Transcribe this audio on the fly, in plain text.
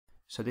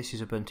So this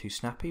is Ubuntu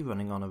Snappy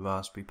running on a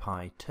Raspberry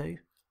Pi 2.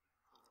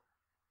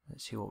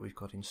 Let's see what we've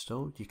got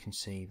installed. You can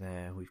see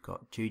there we've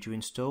got Juju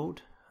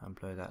installed, and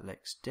below that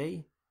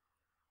LXD.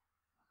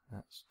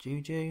 That's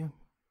Juju.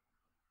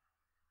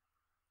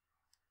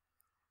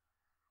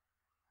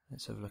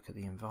 Let's have a look at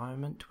the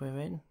environment we're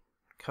in.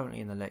 Currently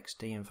in the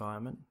LXD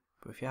environment,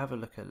 but if you have a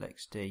look at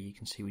LXD, you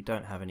can see we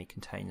don't have any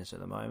containers at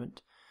the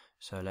moment.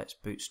 So let's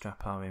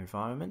bootstrap our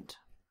environment.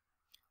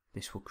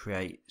 This will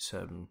create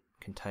some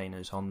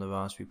containers on the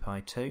Raspberry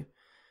Pi 2.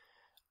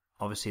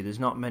 Obviously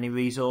there's not many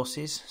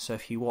resources, so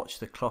if you watch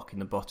the clock in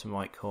the bottom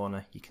right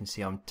corner, you can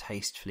see I'm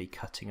tastefully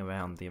cutting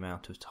around the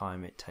amount of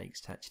time it takes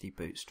to actually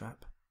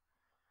bootstrap.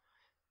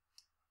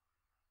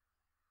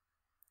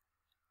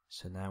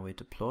 So now we're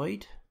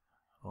deployed,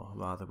 or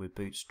rather we're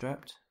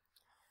bootstrapped.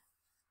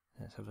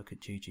 Let's have a look at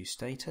Juju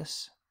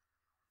status,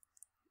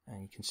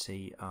 and you can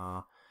see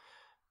our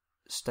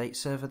state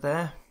server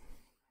there.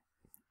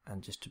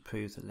 And just to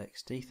prove that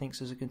LXD thinks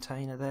there's a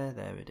container there,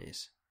 there it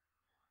is.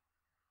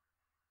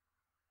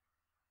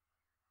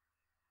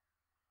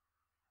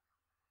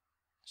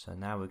 So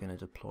now we're going to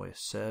deploy a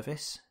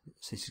service.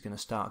 So this is going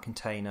to start a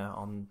container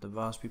on the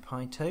Raspberry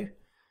Pi 2.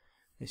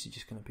 This is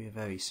just going to be a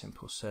very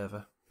simple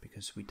server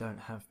because we don't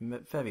have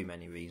very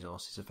many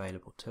resources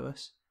available to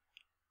us.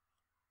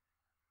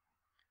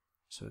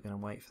 So we're going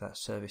to wait for that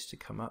service to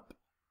come up.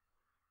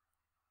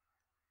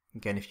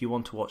 Again, if you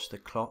want to watch the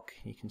clock,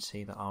 you can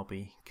see that I'll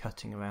be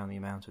cutting around the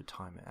amount of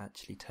time it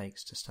actually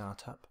takes to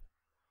start up.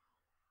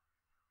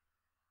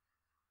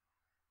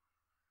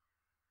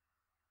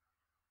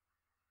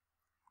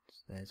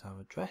 So there's our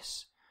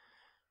address.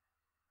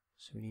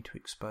 So we need to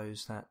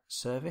expose that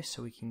service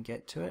so we can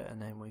get to it,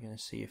 and then we're going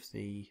to see if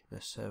the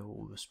server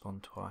will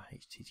respond to our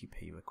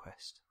HTTP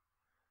request.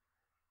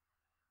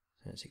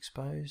 So it's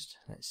exposed.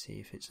 Let's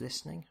see if it's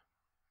listening.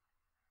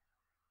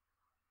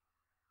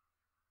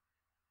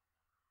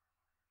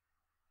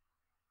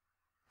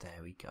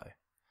 There we go.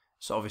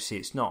 So obviously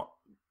it's not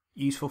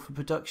useful for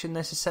production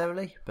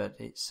necessarily, but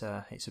it's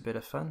a bit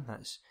of fun.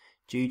 That's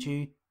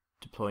Juju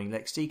deploying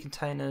LXD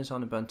containers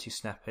on Ubuntu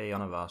Snappy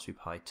on a Raspberry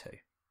Pi 2.